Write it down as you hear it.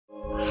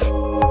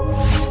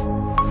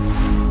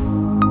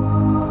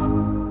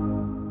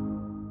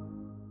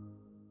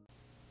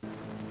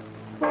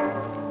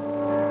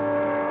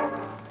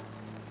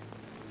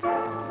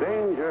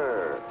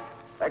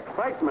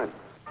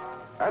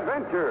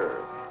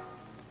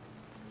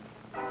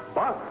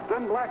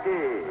Boston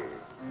Blackie.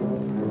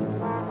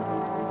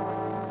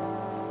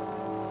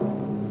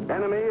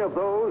 Enemy of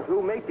those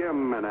who make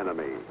him an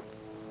enemy.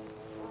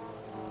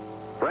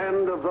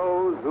 Friend of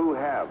those who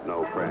have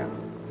no friends.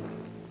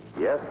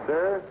 Yes,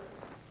 sir.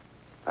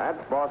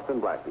 That's Boston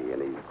Blackie,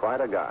 and he's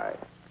quite a guy.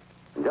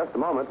 In just a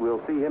moment,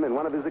 we'll see him in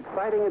one of his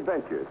exciting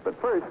adventures.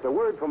 But first, a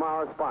word from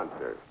our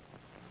sponsor.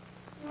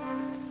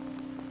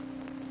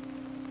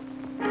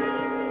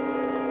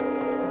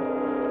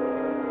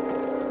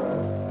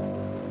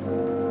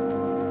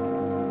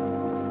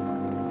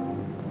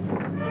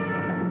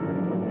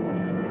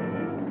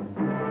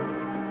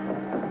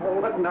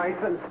 Hold it nice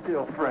and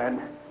still, friend.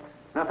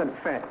 Nothing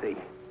fancy.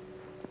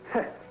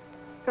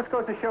 Just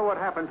goes to show what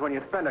happens when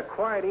you spend a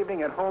quiet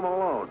evening at home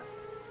alone.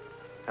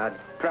 Now,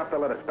 drop the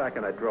letters back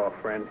in the drawer,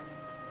 friend.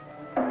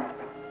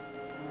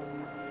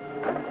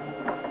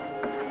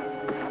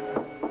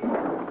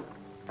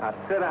 Now,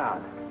 sit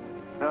down.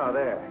 Oh,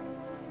 there.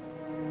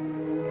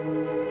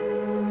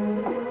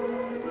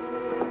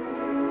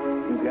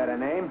 You got a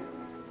name?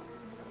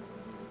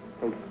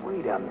 Hey,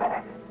 wait a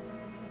minute.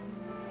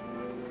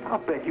 I'll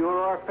bet you're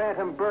our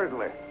phantom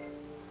burglar.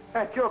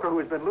 That joker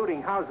who's been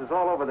looting houses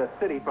all over the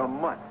city for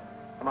months.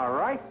 Am I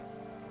right?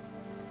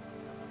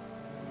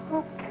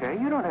 Okay,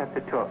 you don't have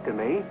to talk to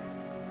me.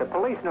 The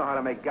police know how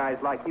to make guys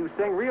like you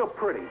sing real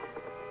pretty.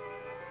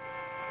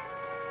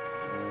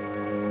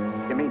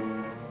 You mean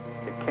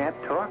you can't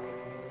talk?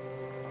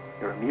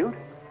 You're a mute?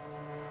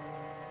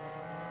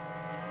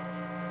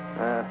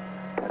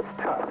 That's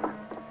tough.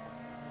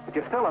 But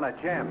you're still in a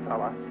jam,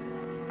 fella.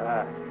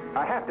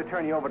 I have to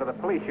turn you over to the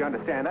police. You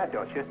understand that,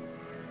 don't you?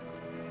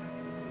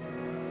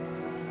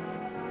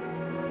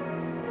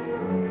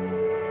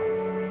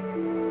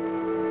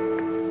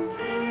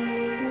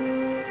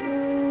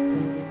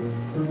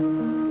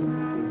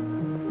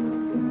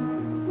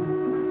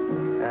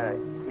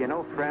 You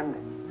know, friend,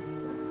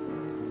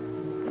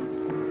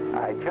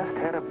 I just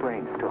had a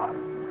brainstorm.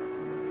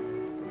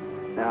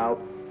 Now,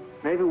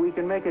 maybe we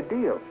can make a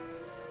deal.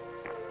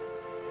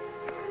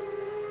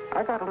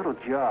 I got a little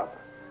job.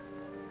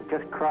 It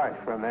just cries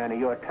for a man of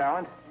your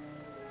talent.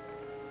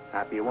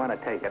 Now, if you want to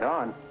take it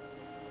on,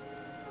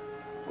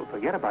 we'll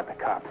forget about the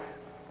cops.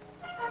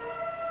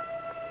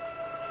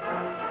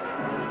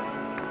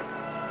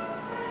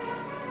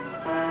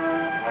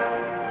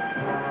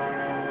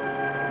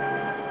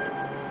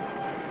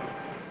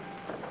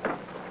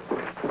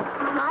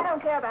 I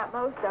don't care about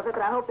most of it,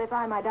 but I hope they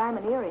find my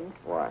diamond earrings.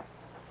 Why?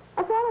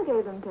 A fellow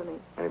gave them to me.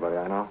 Anybody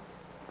I know?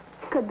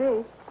 Could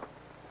be.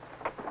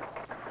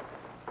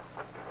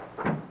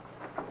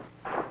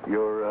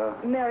 You're,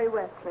 Mary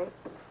Wesley.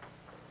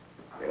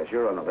 Yes,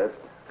 you're on the list.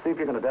 See if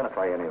you can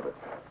identify any of it.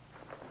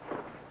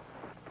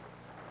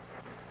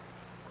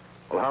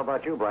 Well, how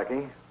about you,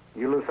 Blackie?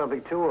 You lose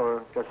something, too,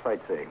 or just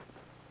sightseeing?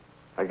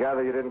 I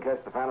gather you didn't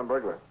catch the phantom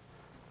burglar.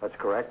 That's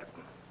correct.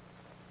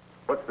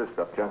 What's this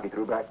stuff Junkie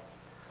threw back?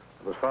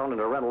 It was found in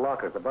a rental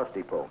locker at the bus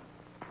depot.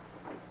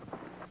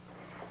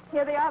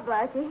 Here they are,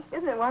 Blackie.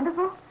 Isn't it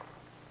wonderful?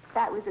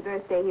 That was the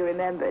birthday he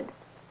remembered.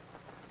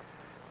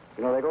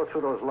 You know, they go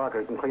through those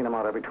lockers and clean them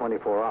out every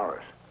 24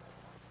 hours.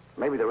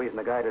 Maybe the reason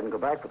the guy didn't go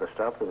back for the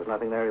stuff, there was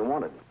nothing there he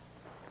wanted.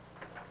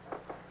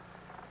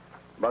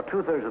 About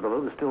 2/3 of the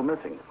loot is still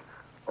missing.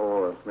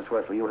 Oh, Miss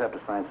Wesley, you'll have to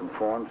sign some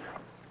forms.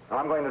 No,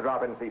 I'm going to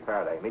drop in and see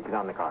Faraday. Meet you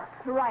down in the car.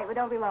 Right, we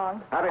don't be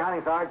long. Happy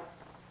hunting, Sarge.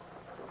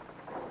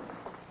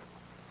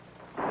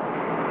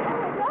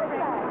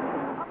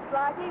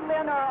 Blackie,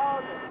 Lenore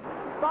Alden.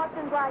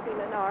 Boston Blackie,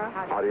 Lenore.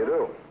 How do you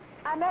do?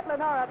 I met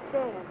Lenore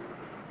upstairs.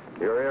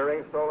 Your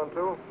earrings stolen,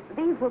 too?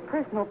 These were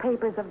personal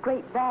papers of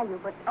great value,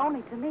 but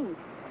only to me.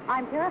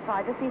 I'm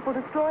terrified that people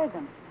destroy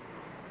them.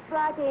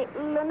 Blackie,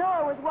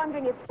 Lenore was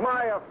wondering if...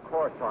 Why, of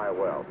course I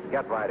will.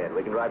 Get right in.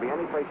 We can drive you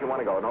any place you want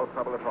to go. No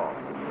trouble at all.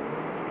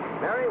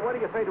 Mary, what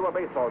do you say to a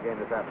baseball game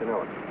this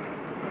afternoon?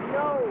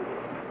 No.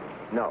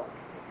 No.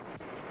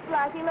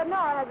 Blackie,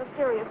 Lenore has a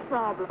serious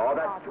problem. Oh,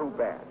 that's too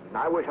bad.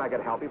 I wish I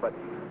could help you, but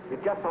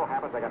it just so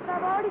happens I got...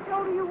 I've already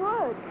told her you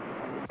would.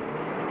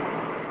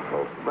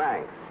 Well,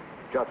 thanks.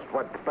 Just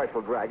what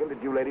special dragon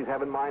did you ladies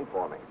have in mind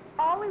for me?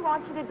 All we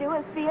want you to do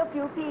is see a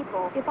few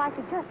people. If I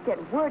could just get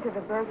word to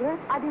the burglar,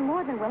 I'd be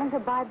more than willing to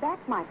buy back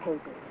my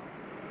papers.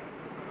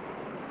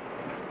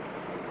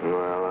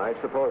 Well, I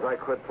suppose I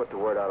could put the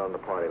word out on the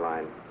party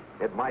line.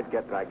 It might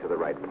get back to the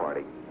right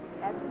party.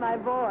 That's my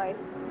boy.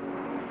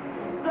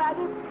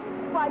 Blackie,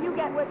 while you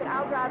get with it,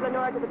 I'll drive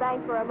Lenore to the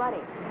bank for her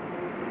money.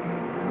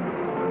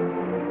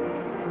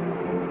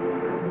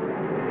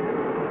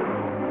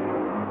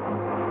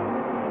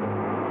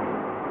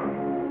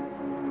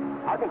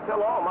 I can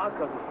tell all my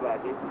cousins,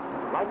 Blackie.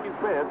 Like you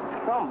said,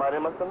 somebody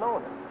must have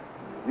known him.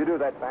 You do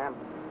that, Sam?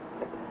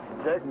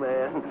 Check,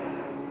 man.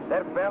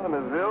 That phantom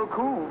is real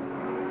cool.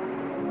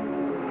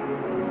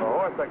 A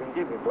horse I can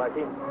give you,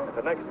 Blackie. It's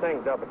the next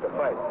thing up at the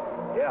fight.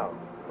 Yeah,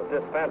 with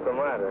this phantom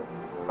rider.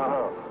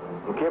 Well,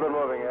 keep it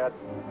moving, Ed.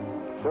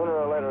 Sooner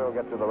or later, he'll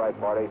get to the right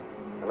party,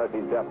 unless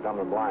he's deaf, dumb,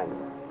 and blind.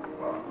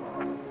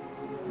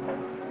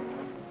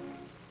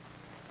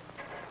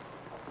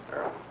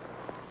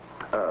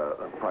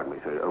 Pardon me,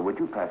 sir. Would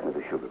you pass me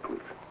the sugar, please?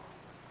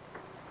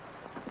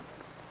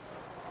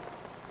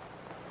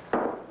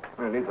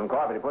 You need some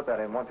coffee to put that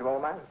in, won't you,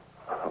 old man?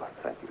 Oh,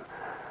 thank you.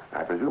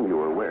 I presume you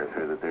are aware,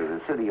 sir, that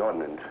there's a city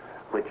ordinance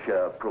which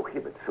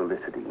prohibits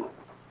soliciting.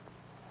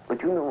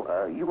 But you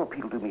know, you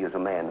appeal to me as a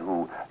man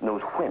who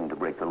knows when to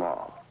break the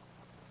law.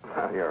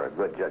 Well, you're a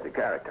good judge of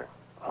character.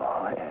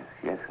 Oh,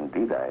 yes,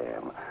 indeed I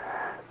am.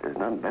 There's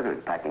none better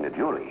at packing a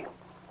jury.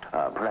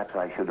 Perhaps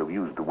I should have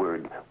used the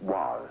word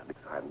was,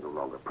 because I'm no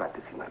longer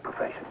practicing my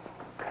profession.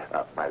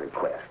 By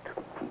request.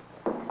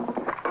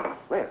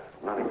 Well,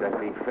 not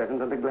exactly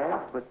pheasant under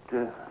glass, but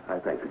I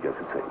thank you just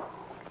the same.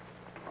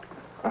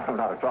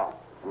 Not at all.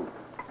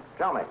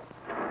 Tell me,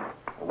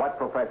 what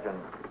profession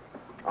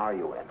are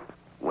you in?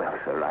 Well,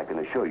 sir, I can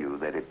assure you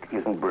that it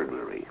isn't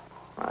burglary.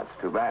 That's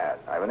too bad.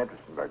 I have an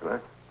interest in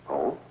burglars.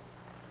 Oh?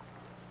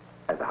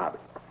 As a hobby.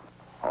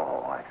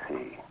 Oh, I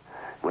see.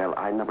 Well,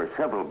 I number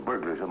several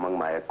burglars among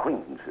my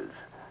acquaintances.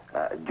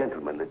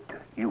 Gentlemen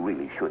that you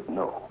really should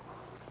know.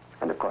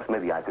 And, of course,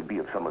 maybe I could be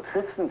of some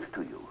assistance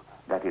to you.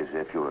 That is,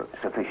 if you're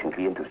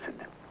sufficiently interested.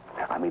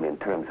 I mean, in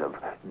terms of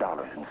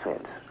dollars and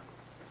cents.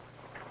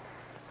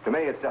 To me,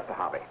 it's just a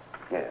hobby.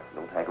 Yeah,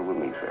 don't tackle with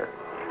me, sir.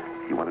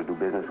 If you want to do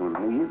business with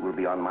me, it will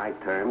be on my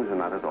terms and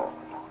not at all.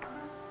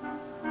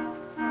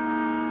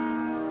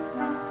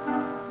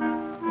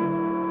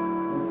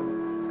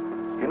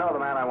 You know the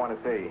man I want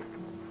to see.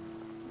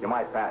 You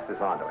might pass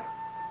this on to him.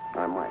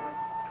 I might.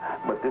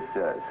 But this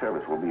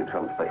service will be of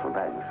some special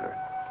value, sir.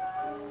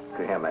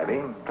 To him,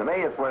 maybe. To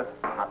me, it's worth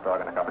a hot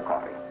dog and a cup of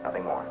coffee.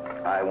 Nothing more.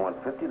 I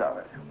want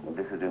 $50.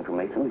 This is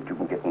information that you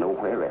can get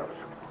nowhere else.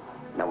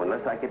 Now,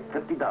 unless I get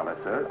 $50,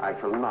 sir, I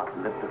shall not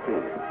lift a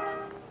finger.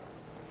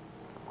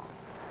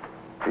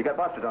 You got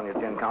busted on your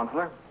chin,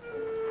 counselor.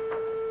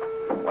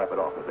 Wipe it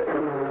off with this.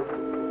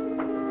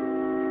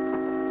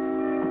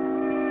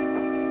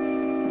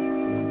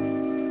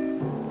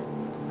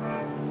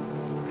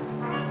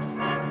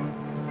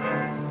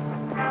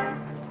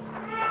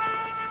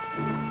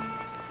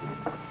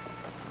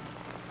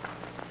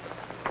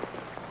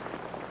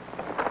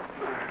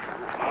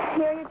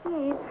 Here are your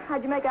keys.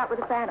 How'd you make out with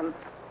the Phantom?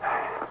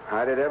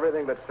 I did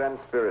everything but send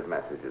spirit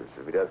messages.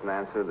 If he doesn't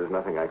answer, there's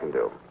nothing I can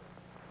do.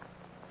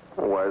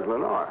 Well, where's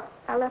Lenore?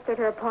 I left her at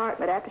her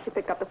apartment after she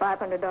picked up the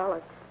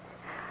 $500.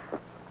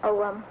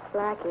 Oh,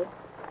 Blackie,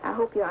 I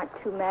hope you aren't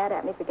too mad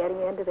at me for getting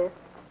you into this.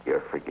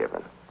 You're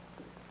forgiven.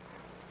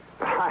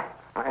 I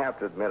have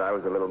to admit I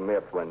was a little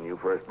miffed when you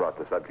first brought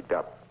the subject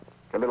up.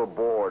 A little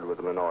bored with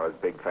Lenore's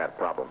big fat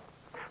problem.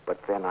 But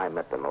then I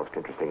met the most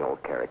interesting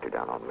old character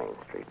down on Main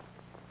Street.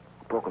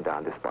 Broken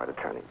down discharge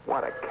attorney.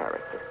 What a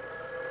character.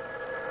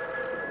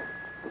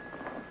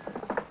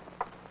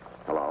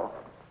 Hello?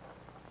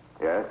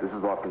 Yes, this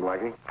is Boston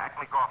Blackie.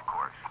 Acme Golf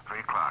Course, 3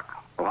 o'clock.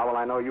 Well, how will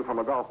I know you from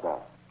a golf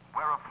ball?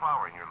 Wear a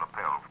flower in your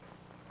lapel.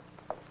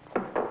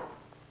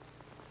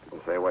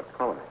 You say what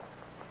color?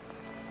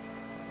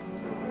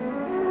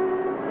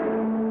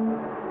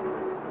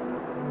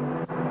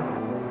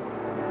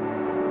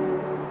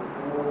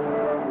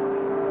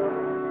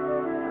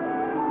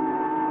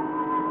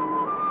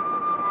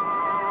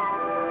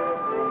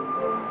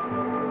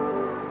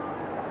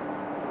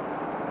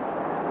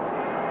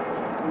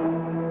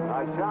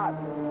 Nice shot.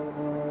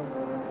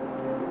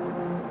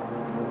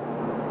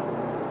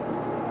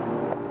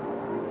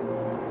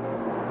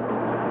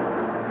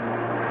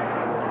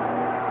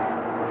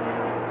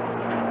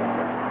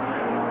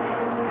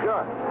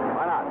 Sure,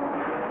 why not?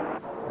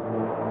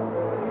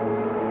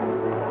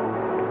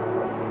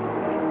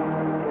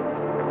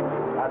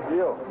 That's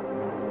you.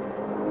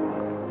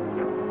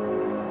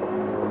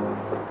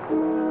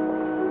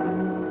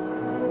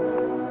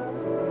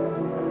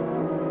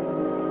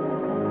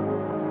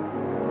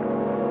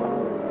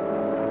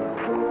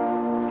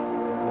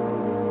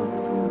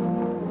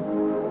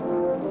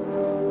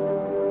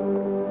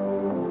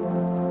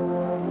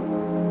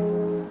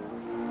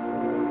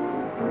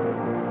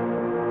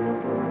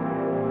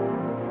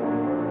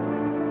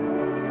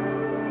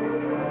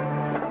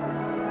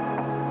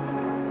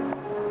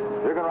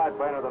 You can write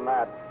plainer than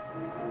that.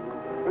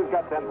 Who's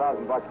got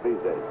 $10,000 these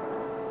days?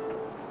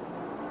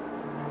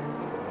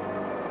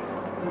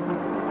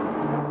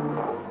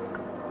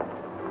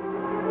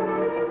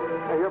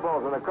 Hey, your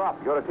ball's in the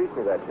crop. You ought to teach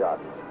me that shot.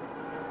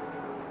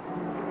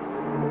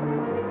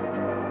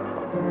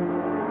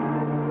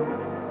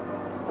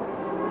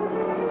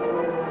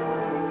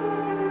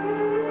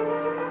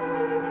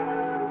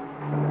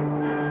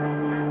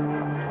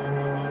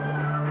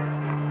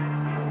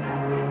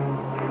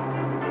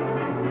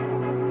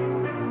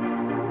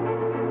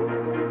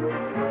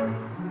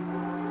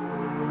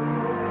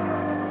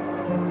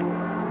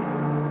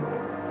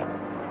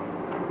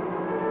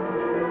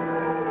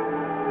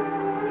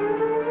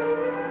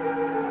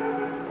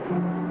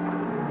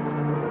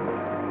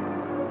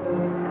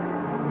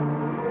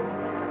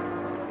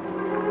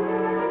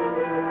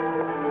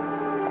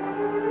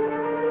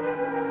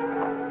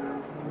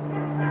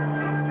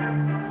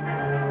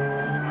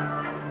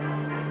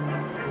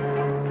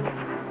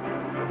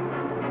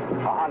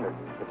 100.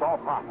 It's all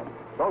profit.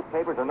 Those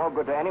papers are no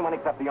good to anyone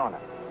except the owner.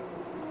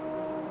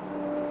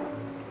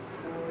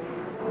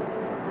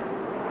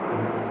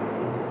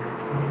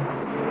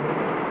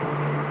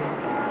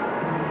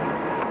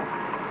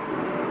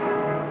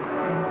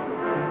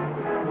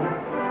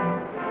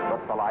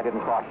 Look, fella, I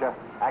didn't cross you.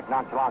 Act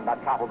nonchalant,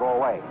 that cop will go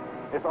away.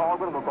 Miss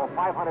Aldrin will go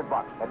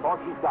 $500. That's all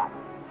she's got.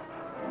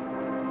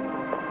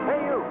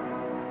 Hey, you!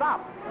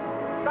 Stop!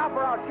 Stop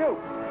or I'll shoot!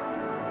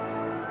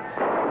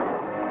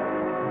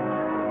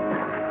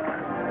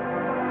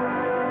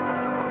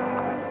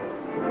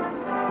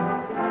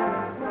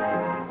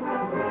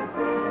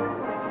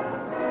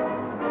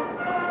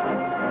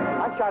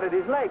 I shot at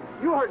his leg.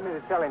 You heard me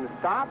to tell him to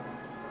stop.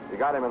 You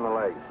got him in the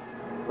leg.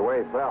 The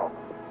way he fell.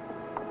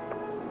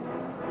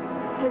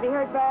 Is he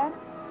hurt bad?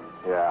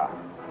 Yeah.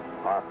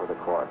 Par for the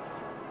course.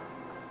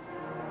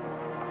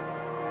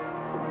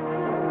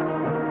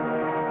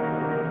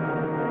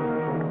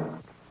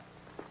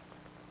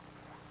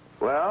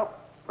 Well,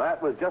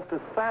 that was just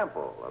a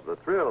sample of the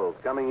thrills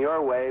coming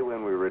your way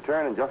when we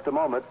return in just a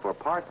moment for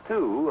part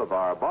 2 of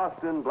our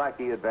Boston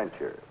Blackie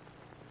adventure.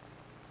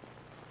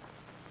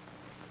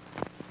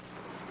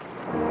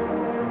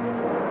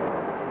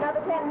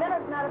 Another 10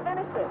 minutes now to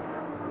finish it.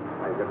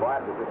 You could buy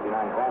it for 59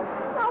 cents.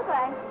 No,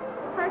 thanks.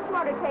 First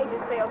motor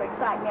cages fail to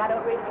excite me. I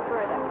don't read any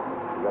further.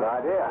 Good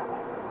idea.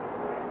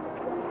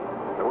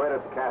 The waiter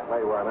at the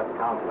cafe where I met the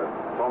counselor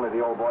told me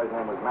the old boy's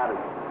name was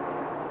Madison.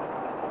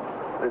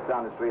 This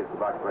down the street is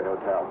the Roxbury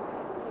Hotel.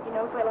 Did you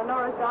know where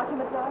Lenora's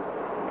documents are?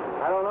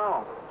 I don't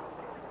know.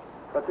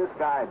 But this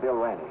guy, Bill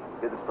Rainey,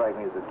 didn't strike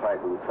me as the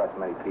type who would trust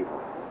many people.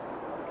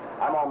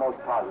 I'm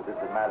almost positive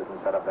that Madison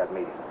set up that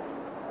meeting.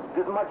 It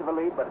isn't much of a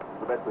lead, but it's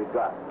the best we've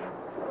got.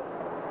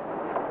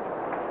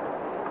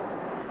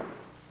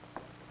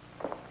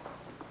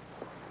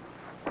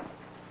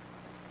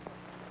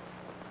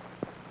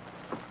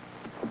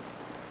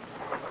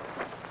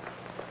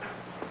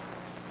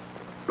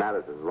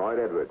 Madison, Lloyd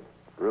Edward,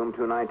 room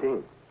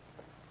 219.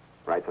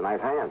 Writes a nice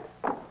hand.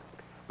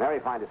 Mary,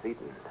 find a seat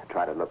and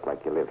try to look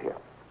like you live here.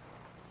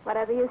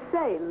 Whatever you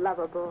say,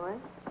 lover boy.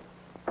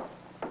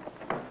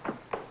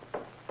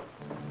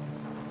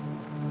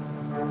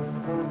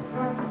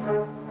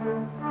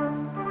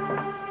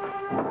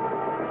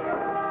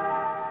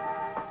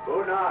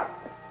 Who knocks?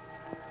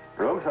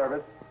 Room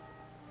service.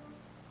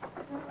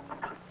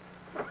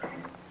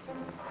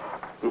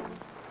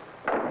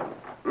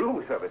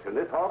 Room service in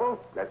this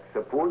hovel? That's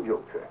a poor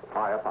joke, sir.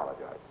 I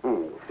apologize.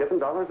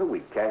 $7 a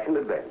week, cash in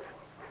advance.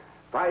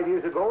 5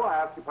 years ago,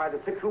 I occupied a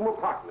 6-room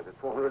apartment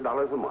at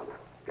 $400 a month.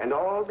 And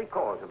all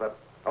because of a...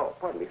 Oh,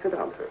 pardon me. Sit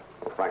down, sir.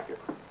 Well, thank you.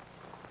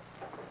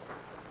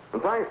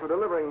 And thanks for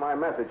delivering my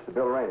message to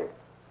Bill Rainey.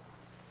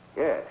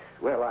 Yes.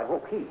 Well, I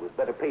hope he was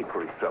better paid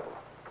for his trouble.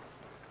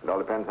 It all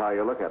depends how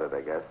you look at it,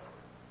 I guess.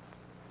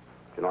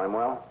 Do you know him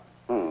well?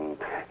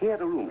 He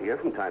had a room here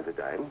from time to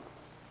time.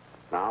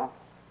 Now?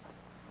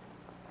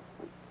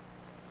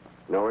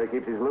 Know where he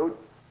keeps his loot?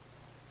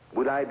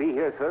 Would I be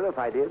here, sir, if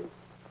I did?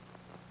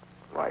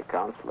 Why,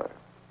 Counselor,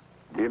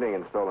 dealing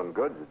in stolen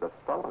goods is a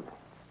felony.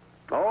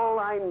 All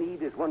I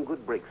need is one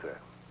good break, sir.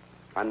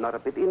 I'm not a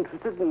bit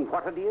interested in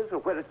what it is or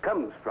where it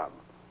comes from.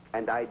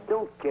 And I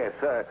don't care,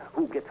 sir,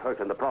 who gets hurt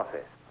in the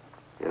process.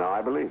 You know,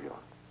 I believe you.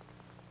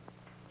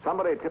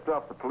 Somebody tipped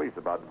off the police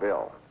about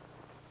Bill.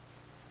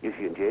 Is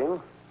he in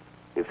jail?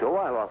 If so,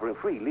 I'll offer him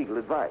free legal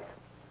advice.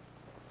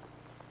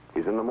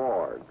 He's in the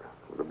morgue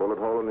with a bullet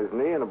hole in his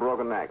knee and a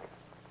broken neck.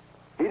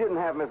 He didn't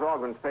have Miss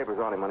Aldrin's papers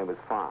on him when he was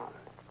found.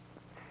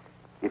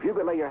 If you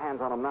could lay your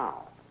hands on him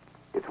now,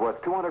 it's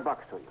worth $200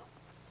 to you.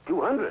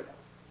 200?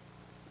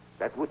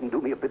 That wouldn't do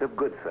me a bit of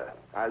good, sir.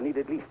 I'll need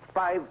at least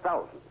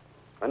 5,000.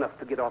 Enough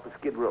to get off of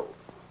Skid Row.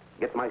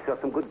 Get myself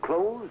some good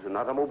clothes, an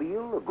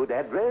automobile, a good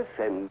address,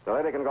 and... The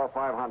lady can go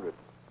 500.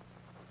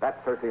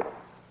 That's her ceiling.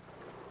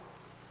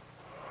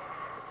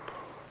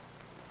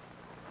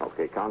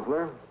 Okay,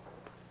 Counselor.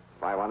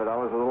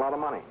 $500 is a lot of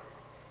money.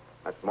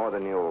 That's more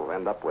than you'll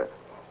end up with.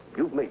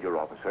 You've made your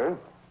offer, sir.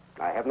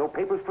 I have no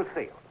papers for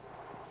sale.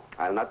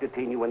 I'll not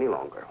detain you any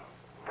longer.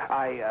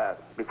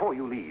 Before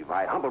you leave,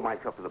 I humble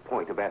myself to the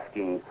point of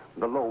asking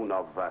the loan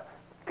of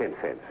 10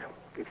 cents,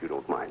 if you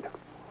don't mind.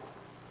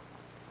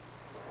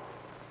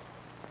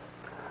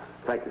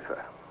 Thank you,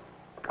 sir.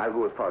 I'll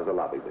go as far as the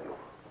lobby with you.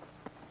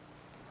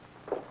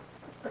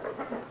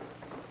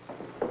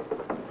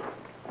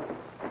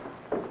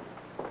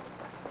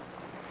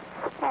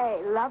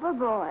 Hey, lover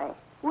boy,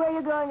 where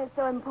you going is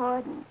so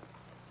important.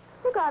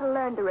 You gotta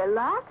learn to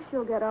relax.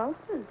 You'll get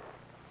ulcers.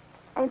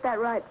 Ain't that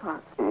right,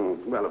 Pop?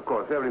 Well, of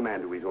course, every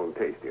man to his own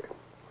taste here.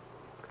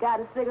 Got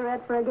a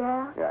cigarette for a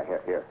gal? Yeah,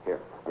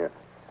 here.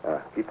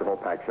 Keep the whole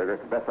pack, sugar.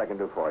 It's the best I can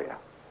do for you.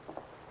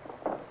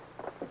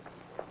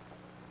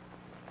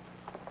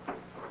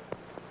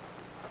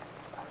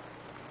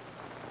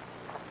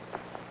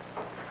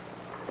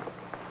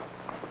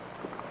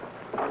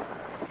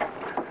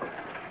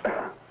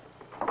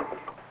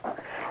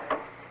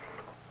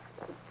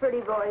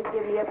 Pretty boys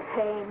give you a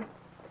pain.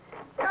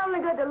 They're only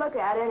good to look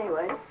at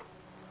anyway.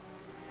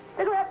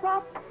 Cigarette,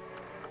 Pop?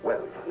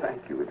 Well,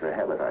 Thank you. It's a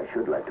habit I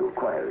should like to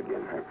acquire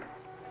again.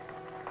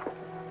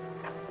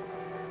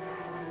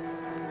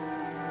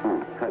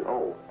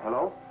 Oh,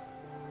 hello?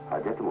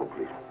 Just a moment,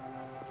 please.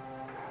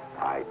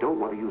 I don't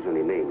want to use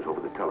any names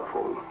over the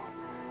telephone,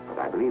 but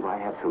I believe I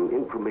have some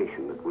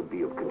information that would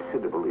be of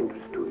considerable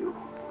interest to you.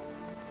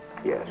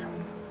 Yes.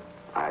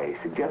 I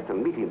suggest a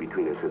meeting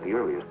between us at the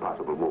earliest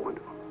possible moment.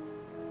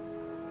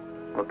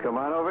 Well, come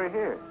on over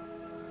here.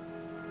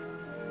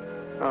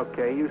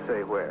 Okay, you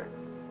say where.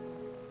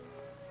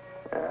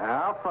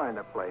 I'll find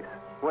the place.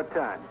 What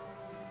time?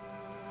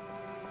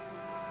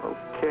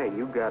 Okay,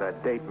 you got a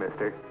date,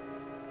 mister.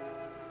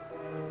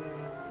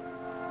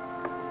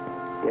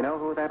 You know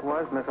who that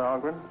was, Miss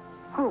Algren?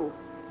 Who?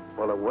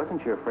 Well, it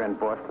wasn't your friend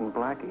Boston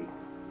Blackie.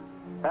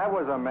 That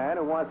was a man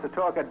who wants to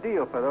talk a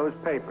deal for those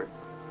papers.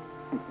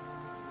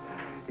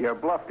 Your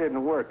bluff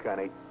didn't work,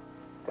 honey.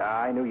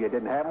 I knew you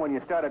didn't have him when you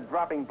started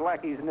dropping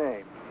Blackie's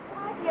name.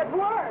 Blackie, it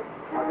worked.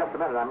 Oh, just a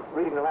minute. I'm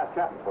reading the last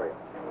chapter for you.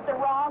 The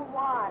wrong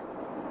one.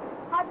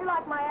 How'd you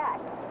like my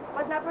act?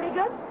 Wasn't that pretty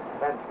good?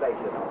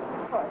 Sensational.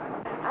 Of course.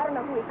 I don't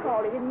know who he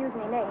called. He didn't use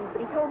any names,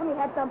 but he told me he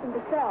had something to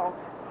sell.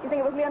 You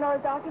think it was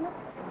Leonora's document?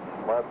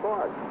 Well, of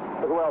course.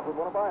 But who else would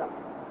want to buy them?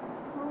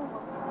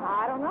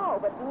 I don't know,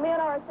 but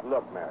Leonora...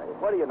 Look, Mary,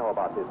 what do you know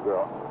about this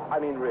girl?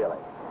 I mean, really.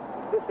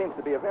 This seems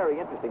to be a very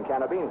interesting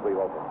can of beans we've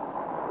opened.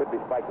 Could be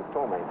spiked with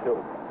ptomaine, too.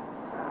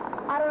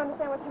 I don't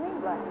understand what you mean,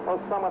 Blackie. Well,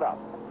 sum it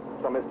up.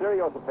 Some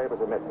mysterious papers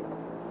are missing.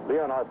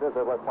 Leonora says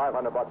they're worth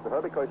 $500 to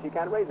her because she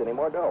can't raise any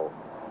more dough.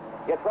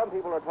 Yet some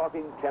people are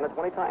talking 10 or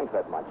 20 times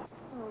that much.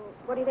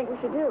 What do you think we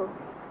should do?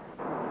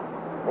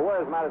 Well,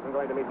 where is Madison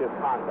going to meet this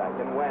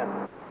contact and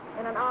when?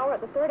 In an hour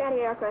at the 3rd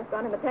Anti-Aircraft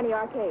Gun in the Penny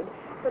Arcade.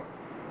 But,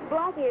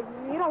 Blackie, if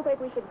you don't think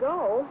we should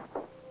go...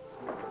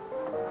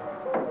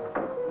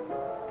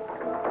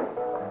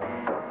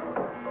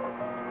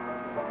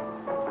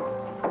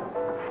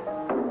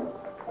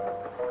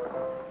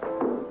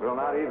 We'll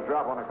not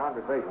eavesdrop on a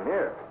conversation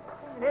here.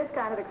 It is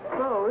kind of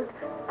exposed.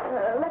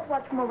 Let's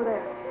watch from over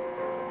there.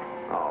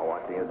 Oh,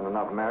 watching isn't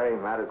enough, Mary.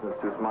 Madison's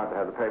too smart to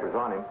have the papers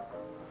on him.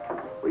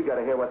 We got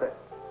to hear what they...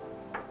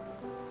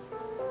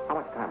 How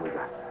much time we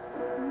got?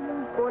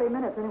 40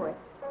 minutes, anyway.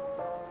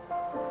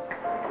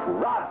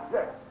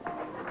 Roger!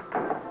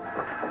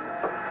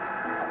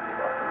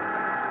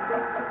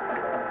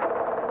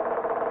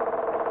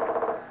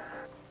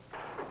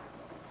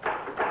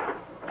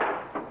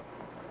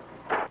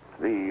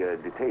 The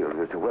details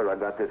as to where I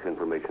got this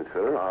information,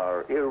 sir,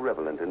 are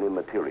irrelevant and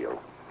immaterial.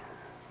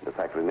 The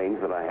fact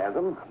remains that I have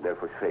them. They're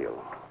for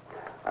sale.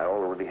 I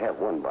already have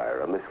one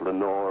buyer, a Miss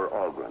Lenore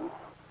Algren.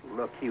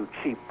 Look, you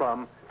cheap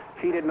bum.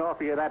 She didn't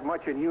offer you that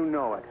much, and you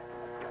know it.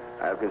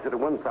 I've considered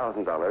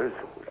 $1,000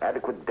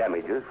 adequate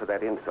damages for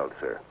that insult,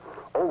 sir.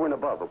 Over and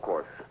above, of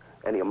course,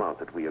 any amount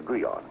that we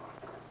agree on.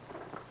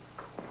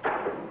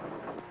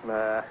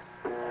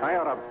 I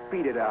ought to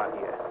beat it out of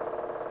you.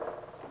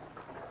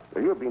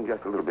 Well, you're being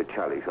just a little bit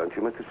childish, aren't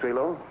you, Mr.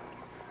 Strelo?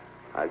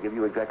 I'll give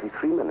you exactly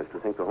 3 minutes to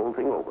think the whole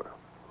thing over.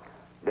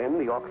 Then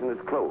the auction is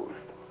closed.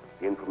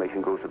 The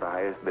information goes to the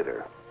highest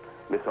bidder,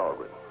 Miss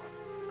Algren.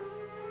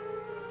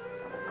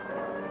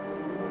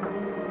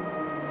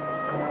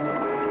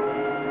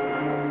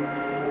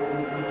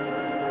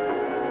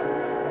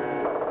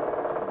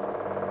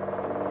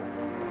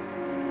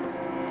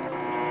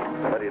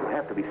 But it'll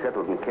have to be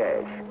settled in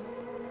cash.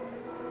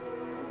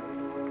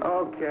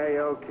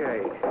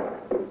 Okay.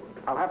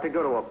 I'll have to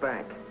go to a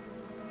bank.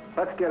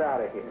 Let's get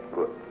out of here.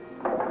 Good.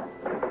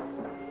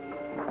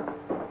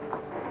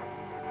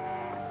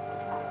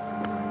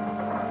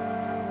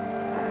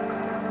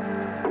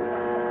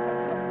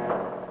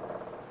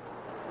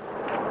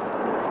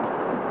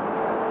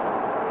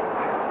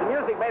 The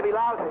music may be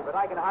lousy, but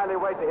I can hardly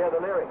wait to hear the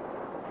lyrics.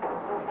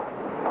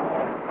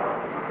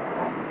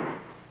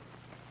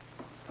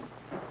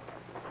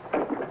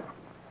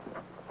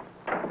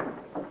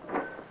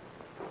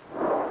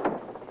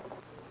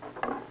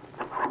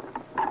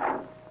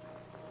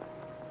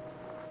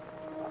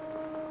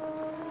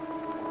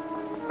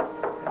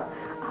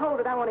 Hold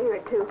it, I want to hear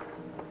it, too.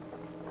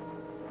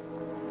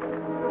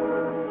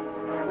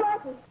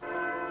 Blackie!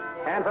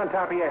 Hands on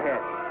top of your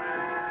head.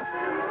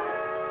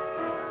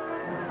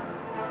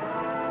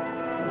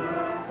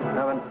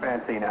 Nothing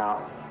fancy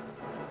now.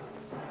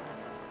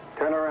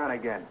 Turn around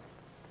again.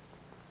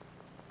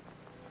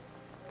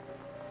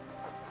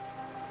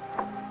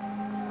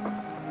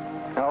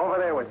 Now, over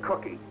there with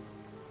Cookie.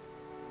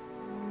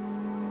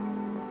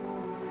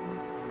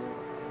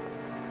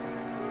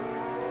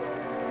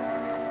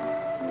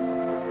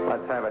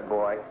 Let's have it,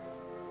 boy.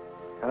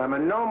 And I'm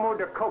in no mood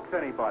to coax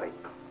anybody.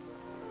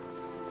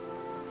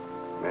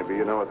 Maybe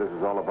you know what this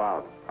is all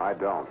about. I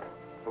don't.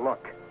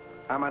 Look,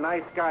 I'm a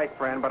nice guy,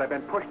 friend, but I've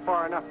been pushed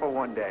far enough for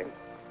one day.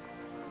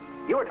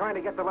 You were trying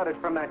to get the letters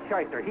from that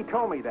shyster. He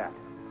told me that.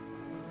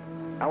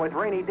 Now, with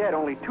Rainey dead,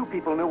 only 2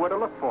 people knew where to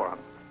look for him.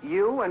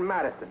 You and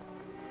Madison.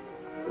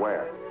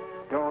 Where?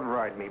 Don't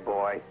ride me,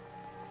 boy.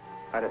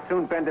 I'd as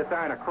soon bend this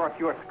iron across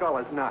your skull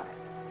as not.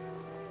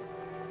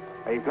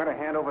 Are you going to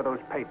hand over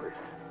those papers?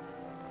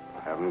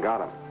 I haven't got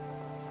them.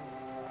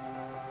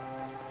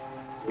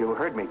 You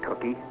heard me,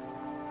 Cookie.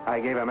 I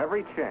gave him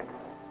every chance.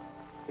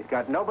 He's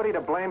got nobody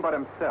to blame but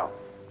himself.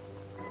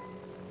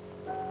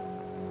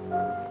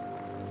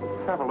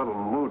 Let's have a little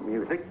mood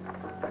music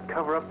to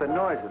cover up the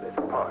noise of this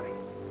party.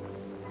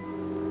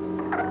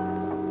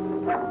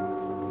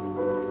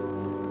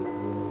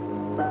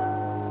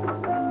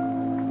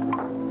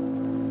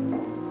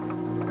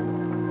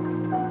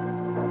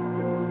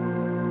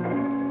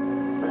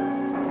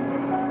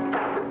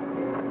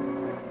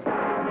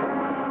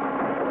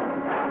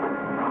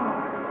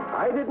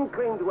 I didn't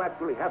claim to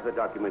actually have the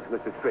documents,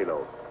 Mr.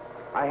 Strelo.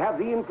 I have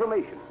the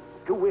information.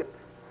 To wit,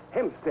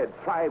 Hempstead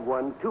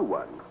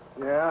 5121.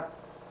 Yeah?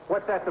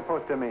 What's that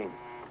supposed to mean?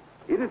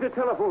 It is a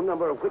telephone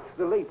number which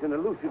the late and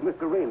elusive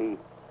Mr. Rainey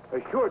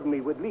assured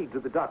me would lead to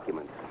the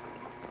documents.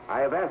 I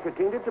have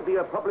ascertained it to be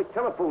a public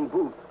telephone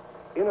booth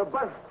in a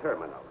bus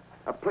terminal,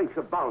 a place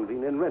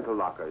abounding in rental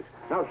lockers.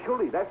 Now,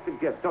 surely that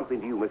suggests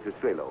something to you, Mr.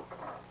 Strelo.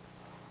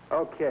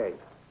 Okay.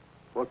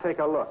 We'll take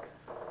a look.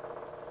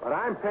 But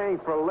I'm paying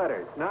for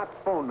letters, not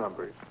phone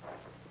numbers.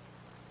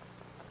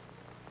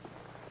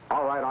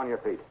 All right, on your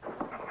feet.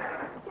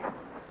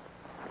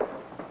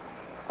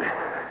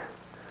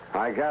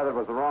 I gather it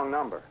was the wrong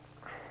number.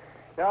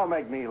 Y'all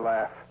make me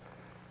laugh.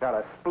 Got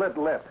a split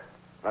lip.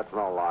 That's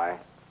no lie.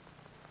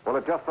 Well,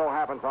 it just so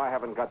happens I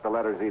haven't got the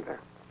letters either.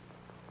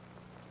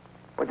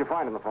 What'd you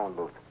find in the phone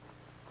booth?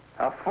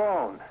 A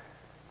phone.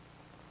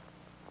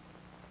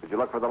 Did you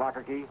look for the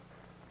locker key?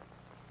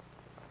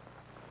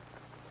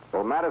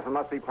 Well, Madison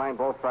must be playing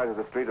both sides of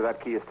the street, or that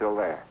key is still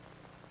there.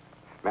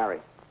 Mary,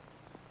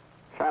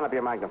 shine up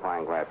your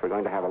magnifying glass. We're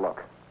going to have a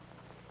look.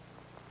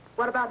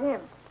 What about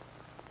him?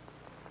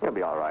 He'll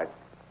be all right.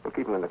 We'll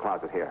keep him in the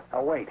closet here.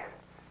 Oh, wait.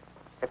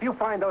 If you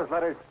find those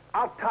letters,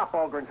 I'll top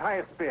Algren's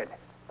highest bid.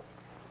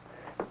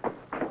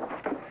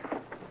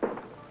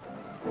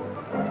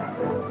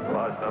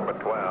 Bus number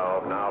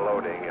 12 now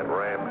loading at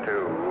ramp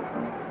 2.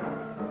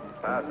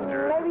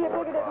 Passengers. Maybe you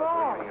figured it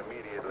wrong. Leaving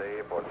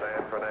immediately for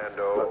San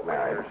Fernando, Look,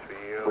 Mary,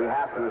 Bakersfield, we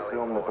have to and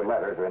assume that the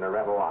Valley letters are in a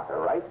rental locker,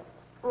 right?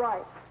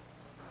 Right.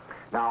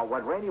 Now,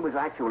 what Rainey was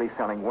actually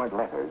selling weren't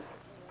letters,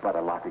 but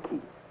a locker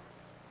key.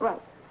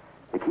 Right.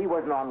 The key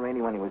wasn't on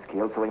Rainey when he was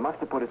killed, so he must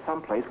have put it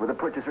someplace where the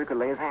purchaser could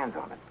lay his hands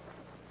on it.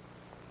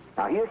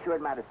 Now, he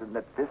assured Madison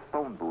that this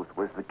phone booth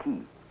was the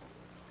key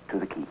to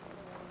the key.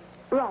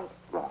 Right.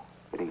 Wrong.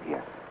 It ain't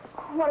here.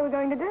 What are we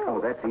going to do? Oh,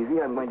 that's easy.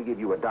 I'm going to give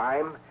you a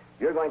dime.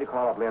 You're going to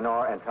call up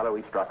Lenore and tell her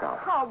we struck out.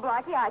 Oh,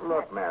 Blackie, I can't.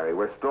 Look, Mary,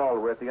 we're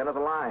stalled. We're at the end of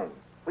the line.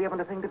 We haven't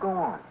a thing to go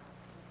on.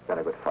 Got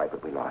a good fight,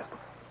 but we lost.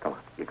 Come on,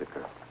 you good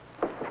girl.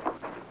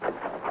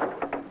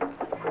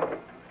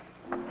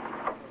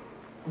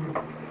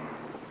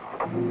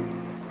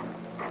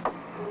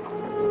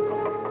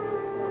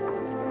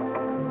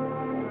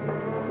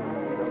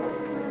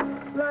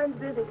 Line's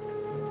busy.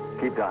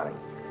 Keep dialing.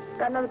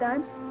 Got another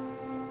dime?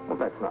 Well,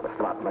 that's not a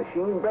slot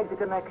machine. Break the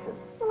connection.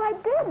 Well, I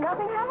did.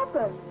 Nothing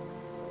happened.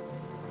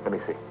 Let me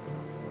see.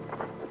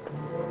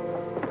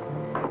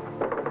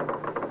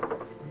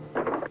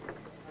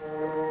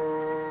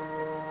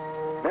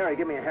 Mary,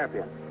 give me a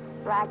hairpin.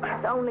 Blackie,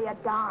 it's only a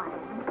dime.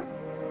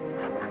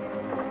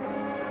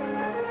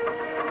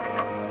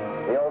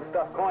 The old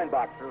stuffed coin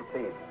box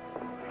routine.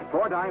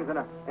 4 dimes and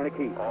a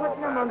key. What's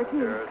the number on the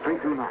key?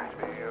 329.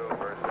 Bakersfield,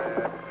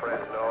 Merced,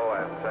 Fresno,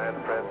 and San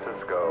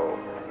Francisco.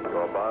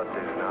 Your bus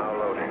is now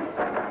loading.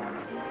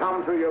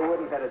 Come through your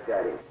wooden-headed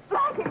daddy.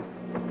 Blackie!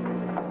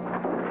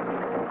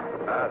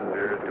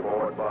 Passengers to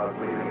board bus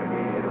leaving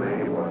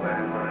immediately for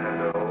San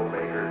Fernando,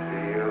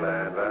 Bakersfield,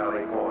 and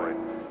Valley Point.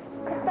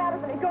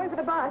 Madison, he's going for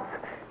the bus.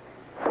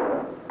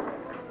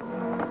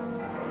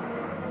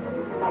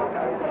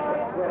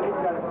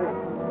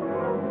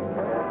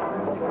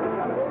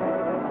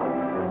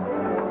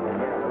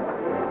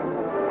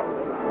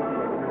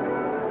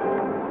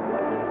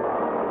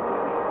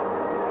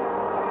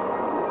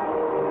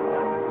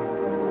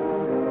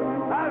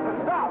 Madison,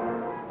 stop!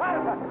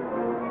 Madison!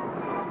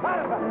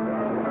 Madison!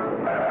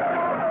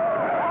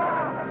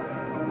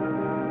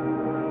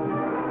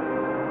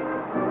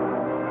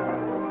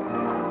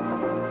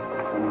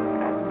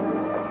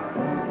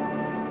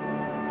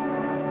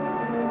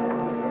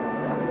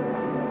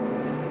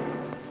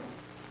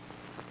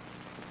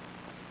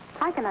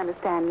 I can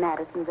understand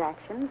Madison's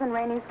actions, and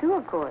Rainey's too,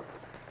 of course.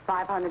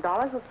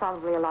 $500 was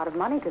probably a lot of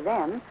money to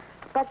them.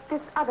 But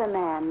this other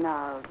man,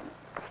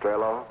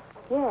 Strelo?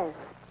 yes.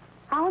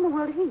 How in the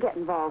world did he get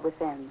involved with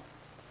them?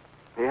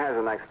 He has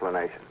an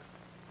explanation.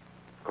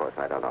 Of course,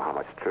 I don't know how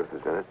much truth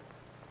is in it.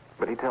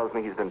 But he tells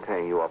me he's been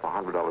paying you off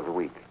 $100 a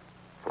week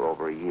for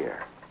over a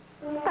year.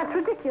 That's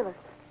ridiculous.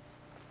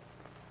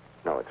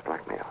 No, it's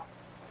blackmail.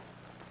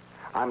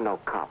 I'm no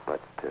cop,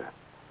 but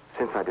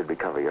since I did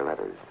recover your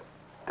letters,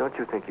 don't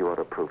you think you ought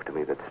to prove to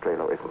me that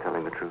Strelo isn't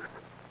telling the truth?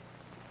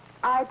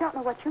 I don't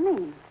know what you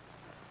mean.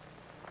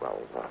 Well,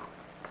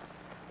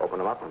 open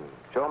them up and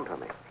show them to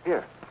me.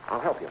 Here, I'll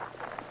help you.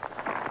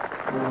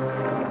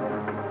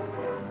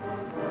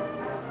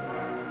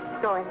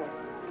 Go ahead.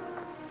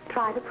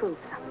 Try to prove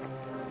something.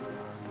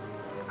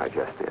 I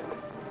just did.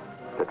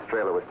 That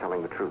Strelo was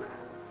telling the truth.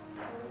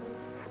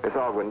 Miss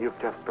Aldwin, you've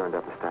just burned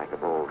up a stack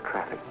of old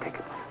traffic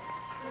tickets.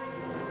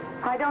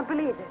 I don't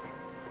believe it.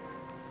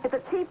 It's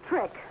a cheap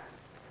trick.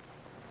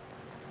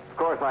 Of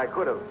course, I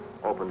could have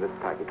opened this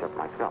package up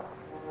myself.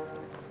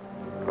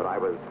 But I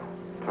was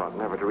taught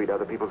never to read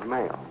other people's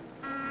mail.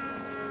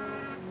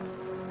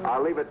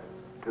 I'll leave it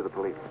to the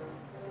police.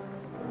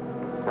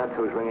 That's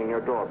who's ringing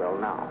your doorbell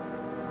now.